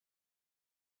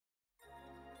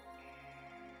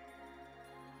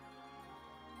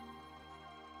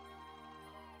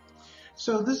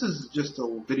So this is just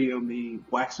a video of me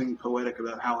waxing poetic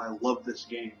about how I love this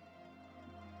game.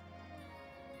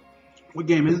 What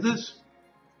game is this?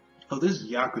 Oh, this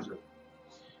is Yakuza.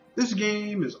 This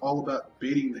game is all about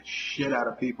beating the shit out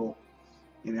of people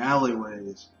in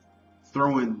alleyways,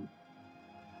 throwing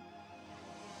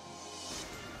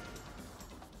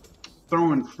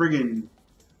friggin'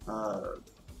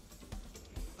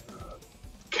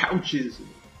 couches and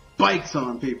bikes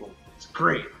on people. It's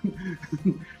great.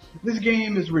 This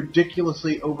game is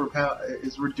ridiculously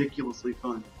ridiculously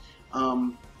fun,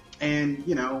 and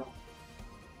you know,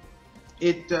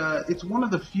 it's one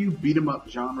of the few beat 'em up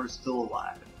genres still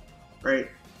alive, right?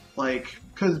 Like,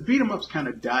 cause beat 'em ups kind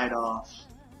of died off.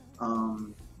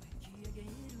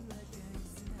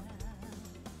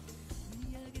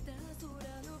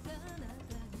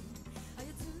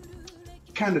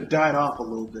 Kind of died off a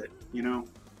little bit, you know.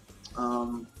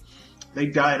 They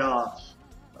died off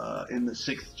in the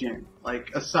 6th gen.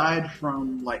 Like, aside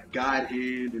from like God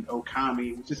Hand and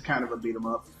Okami, which is kind of a beat 'em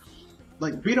up,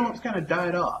 like beat 'em ups kind of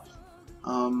died off,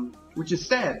 which is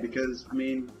sad because I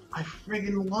mean I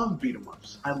friggin' love beat 'em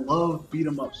ups. I love beat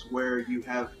 'em ups where you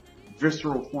have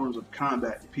visceral forms of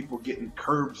combat, people getting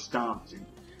curb stomped and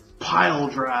pile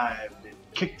drived and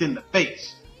kicked in the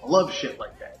face. I love shit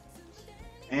like that,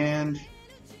 and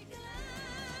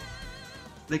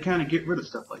they kind of get rid of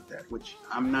stuff like that, which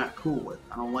I'm not cool with.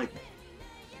 I don't like it.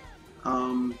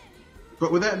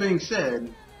 But with that being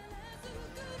said,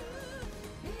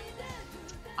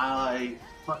 I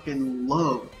fucking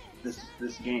love this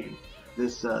game,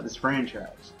 this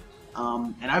franchise,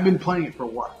 and I've been playing it for a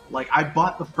while. Like, I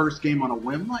bought the first game on a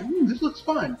whim, like, this looks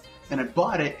fun, and I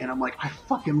bought it, and I'm like, I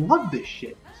fucking love this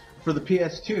shit for the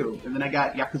PS2, and then I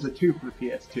got Yakuza 2 for the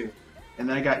PS2. And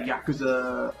then I got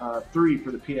Yakuza 3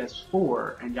 for the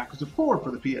PS4, and Yakuza 4 for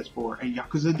the PS4, and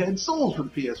Yakuza Dead Souls for the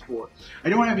PS4. I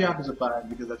don't have Yakuza 5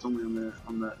 because that's only on the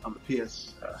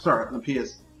PS. On the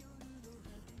PS.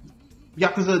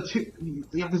 Yakuza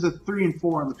 3 and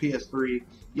 4 on the PS3.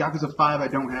 Yakuza 5 I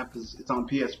don't have because it's on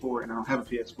PS4 and I don't have a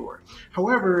PS4.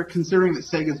 However, considering that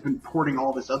Sega's been porting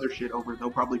all this other shit over,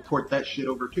 they'll probably port that shit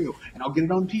over too. And I'll get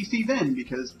it on PC then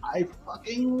because I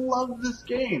fucking love this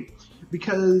game.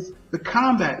 Because the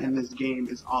combat in this game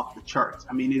is off the charts.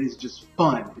 I mean, it is just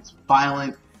fun. It's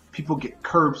violent. People get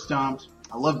curb stomped.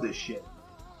 I love this shit.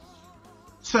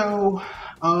 So,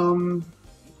 I'm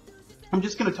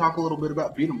just going to talk a little bit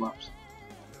about beat 'em ups.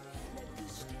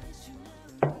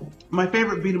 My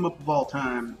favorite beat 'em up of all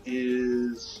time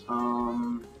is,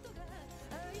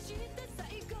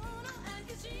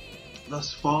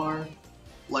 thus far,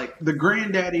 like the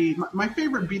granddaddy. My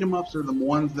favorite beat 'em ups are the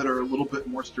ones that are a little bit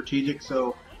more strategic.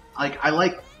 So, like, I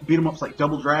like beat 'em ups like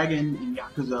Double Dragon and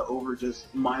Yakuza over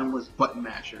just mindless button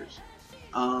mashers.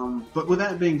 But with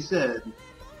that being said,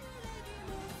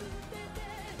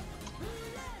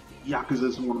 Yakuza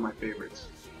is one of my favorites.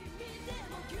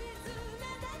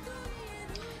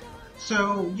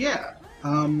 So yeah,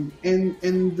 and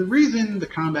the reason the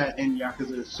combat in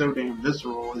Yakuza is so damn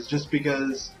visceral is just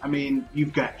because, I mean,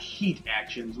 you've got heat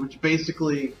actions, which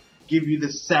basically give you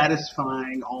this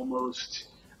satisfying, almost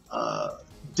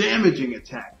damaging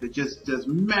attack that just does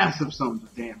massive sums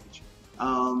of damage.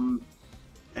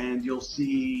 And you'll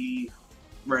see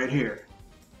right here.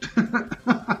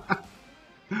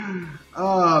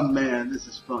 Oh man, this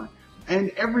is fun.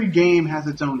 And every game has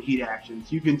its own heat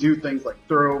actions. You can do things like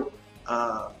throw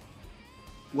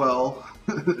throw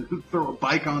a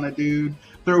bike on a dude,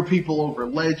 throw people over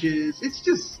ledges. It's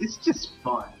just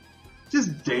fun.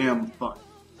 Just damn fun.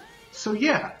 So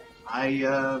yeah, I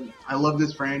love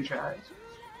this franchise.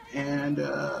 And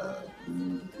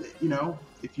you know,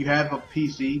 if you have a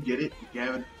PC, get it. If you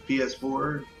have a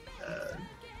PS4,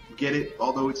 get it.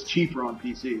 Although it's cheaper on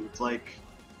PC. It's like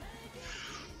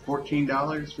 $14,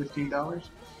 $15.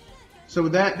 So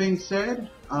with that being said,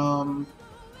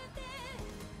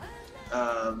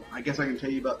 I guess I can tell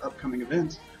you about upcoming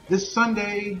events. This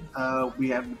Sunday, we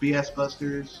have the BS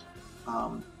Busters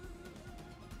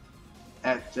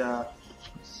at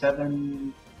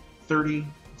 7:30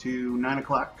 to 9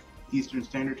 o'clock Eastern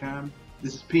Standard Time.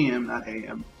 This is PM, not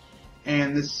AM.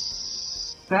 And this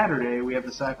Saturday, we have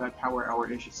the Sci-Fi Power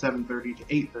Hour-ish at 7:30 to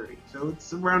 8:30. So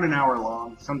it's around an hour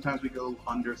long. Sometimes we go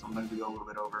under, sometimes we go a little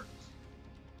bit over.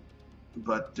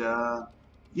 But,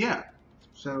 yeah.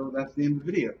 So that's the end of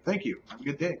the video. Thank you. Have a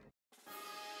good day.